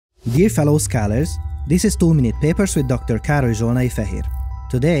Dear fellow scholars, this is 2-Minute Papers with Dr. Károly Zsolnai-Fehér.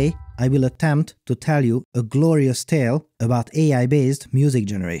 Today, I will attempt to tell you a glorious tale about AI-based music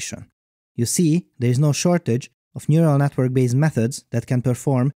generation. You see, there is no shortage of neural network-based methods that can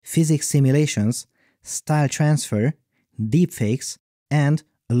perform physics simulations, style transfer, deepfakes, and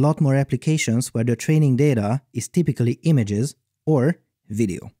a lot more applications where the training data is typically images or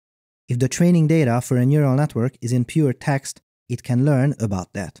video. If the training data for a neural network is in pure text, it can learn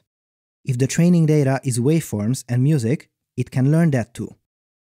about that. If the training data is waveforms and music, it can learn that too.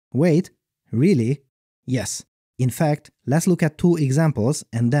 Wait, really? Yes. In fact, let's look at 2 examples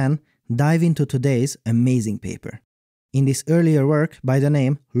and then dive into today's amazing paper. In this earlier work by the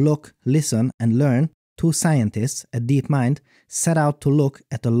name Look, Listen and Learn, 2 scientists at DeepMind set out to look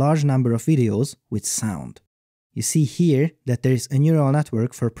at a large number of videos with sound. You see here that there is a neural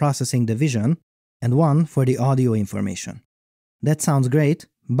network for processing the vision and one for the audio information. That sounds great,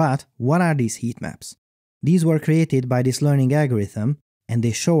 but what are these heat maps? These were created by this learning algorithm, and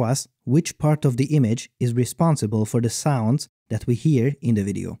they show us which part of the image is responsible for the sounds that we hear in the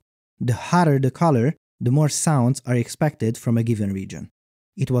video. The hotter the color, the more sounds are expected from a given region.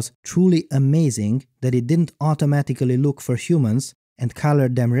 It was truly amazing that it didn't automatically look for humans and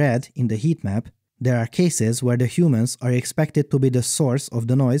colored them red in the heat map. There are cases where the humans are expected to be the source of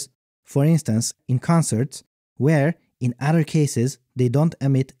the noise, for instance in concerts, where in other cases they don't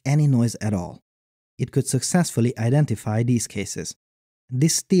emit any noise at all. It could successfully identify these cases.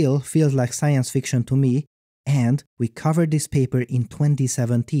 This still feels like science fiction to me, and we covered this paper in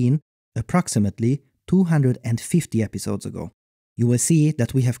 2017, approximately 250 episodes ago. You will see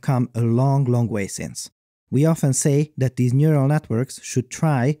that we have come a long way since. We often say that these neural networks should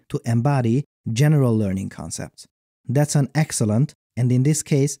try to embody general learning concepts. That's an excellent, and in this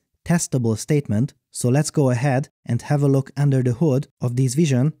case, testable statement, so let's go ahead and have a look under the hood of these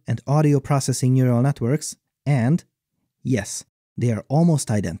vision and audio processing neural networks, and yes, they are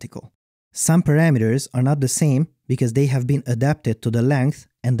almost identical. Some parameters are not the same because they have been adapted to the length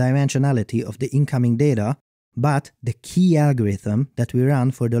and dimensionality of the incoming data, but the key algorithm that we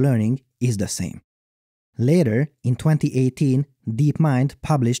run for the learning is the same. Later, in 2018, DeepMind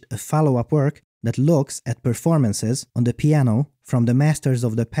published a follow-up work that looks at performances on the piano from the masters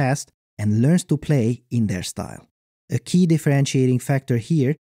of the past and learns to play in their style. A key differentiating factor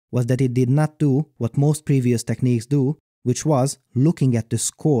here was that it did not do what most previous techniques do, which was looking at the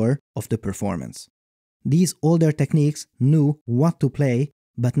score of the performance. These older techniques knew what to play,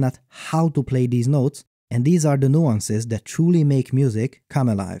 but not how to play these notes, and these are the nuances that truly make music come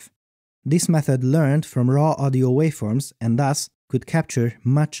alive. This method learned from raw audio waveforms and thus could capture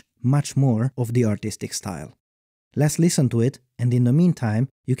much more of the artistic style. Let's listen to it, and in the meantime,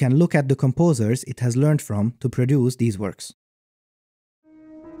 you can look at the composers it has learned from to produce these works.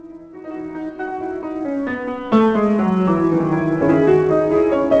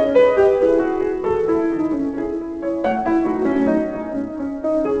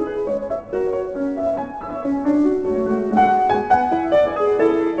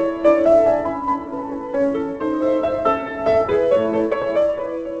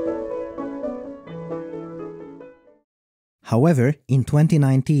 However, in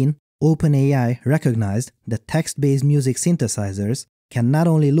 2019, OpenAI recognized that text-based music synthesizers can not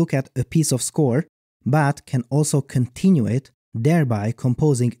only look at a piece of score, but can also continue it, thereby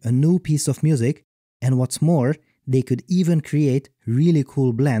composing a new piece of music, and what's more, they could even create really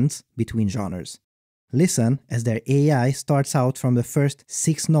cool blends between genres. Listen as their AI starts out from the first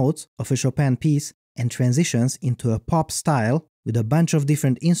 6 notes of a Chopin piece and transitions into a pop style with a bunch of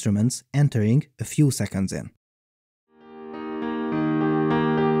different instruments entering a few seconds in.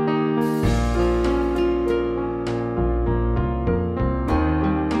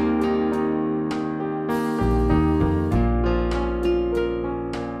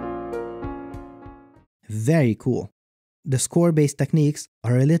 Very cool. The score-based techniques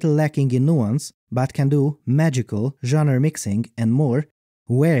are a little lacking in nuance, but can do magical genre mixing and more,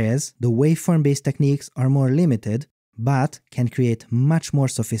 whereas the waveform-based techniques are more limited, but can create much more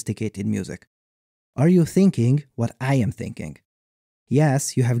sophisticated music. Are you thinking what I am thinking?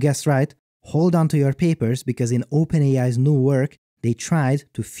 Yes, you have guessed right. Hold on to your papers because in OpenAI's new work, they tried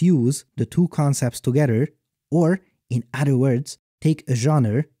to fuse the 2 concepts together, or, in other words, take a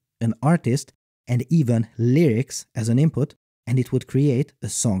genre, an artist, and even lyrics as an input, and it would create a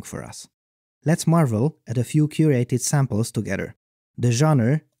song for us. Let's marvel at a few curated samples together. The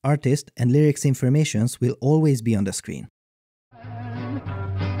genre, artist, and lyrics informations will always be on the screen.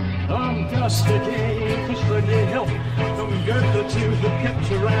 On dusty day, push for the help, from Goethe to the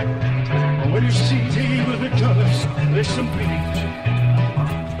cataract. When you see tea with the colors, there's some beat.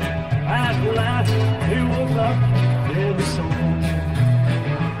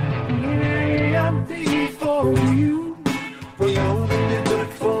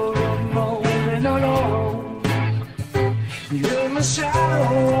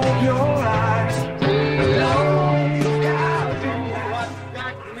 shadow of your eyes. Love, you gotta do what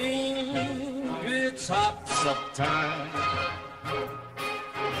that means. It's hot time.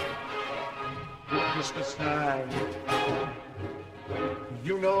 Christmas night.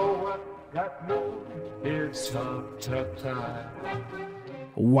 You know what that means. It's hot time.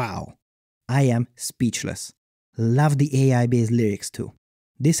 Wow, I am speechless. Love the AI-based lyrics too.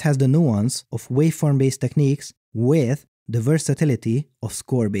 This has the nuance of waveform-based techniques with the versatility of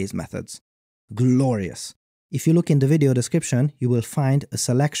score-based methods. Glorious. If you look in the video description, you will find a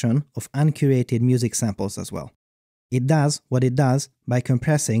selection of uncurated music samples as well. It does what it does by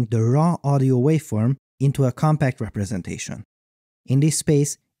compressing the raw audio waveform into a compact representation. In this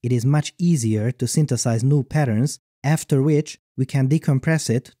space, it is much easier to synthesize new patterns, after which we can decompress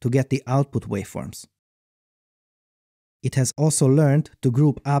it to get the output waveforms. It has also learned to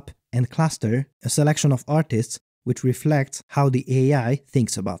group up and cluster a selection of artists which reflects how the AI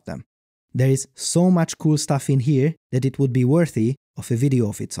thinks about them. There is so much cool stuff in here that it would be worthy of a video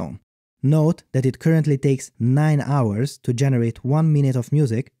of its own. Note that it currently takes 9 hours to generate 1 minute of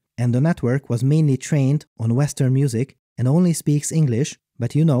music, and the network was mainly trained on Western music and only speaks English,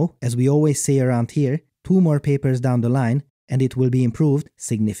 but you know, as we always say around here, 2 more papers down the line and it will be improved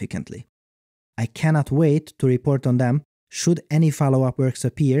significantly. I cannot wait to report on them should any follow-up works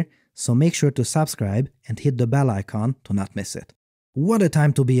appear, so make sure to subscribe and hit the bell icon to not miss it. What a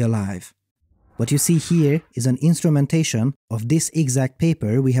time to be alive! What you see here is an instrumentation of this exact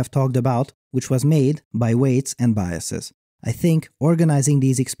paper we have talked about, which was made by Weights and Biases. I think organizing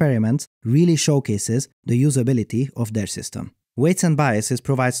these experiments really showcases the usability of their system. Weights and Biases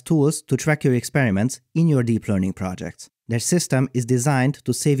provides tools to track your experiments in your deep learning projects. Their system is designed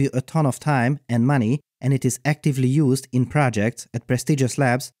to save you a ton of time and money, and it is actively used in projects at prestigious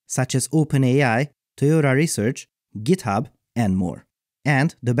labs such as OpenAI, Toyota Research, GitHub, and more.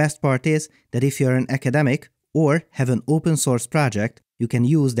 And the best part is that if you're an academic or have an open source project, you can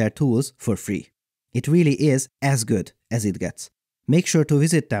use their tools for free. It really is as good as it gets. Make sure to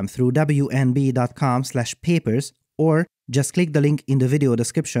visit them through wnb.com/papers or just click the link in the video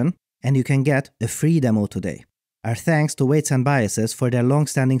description and you can get a free demo today. Our thanks to Weights and Biases for their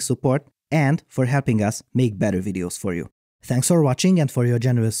long-standing support and for helping us make better videos for you. Thanks for watching and for your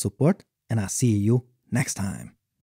generous support, and I'll see you next time.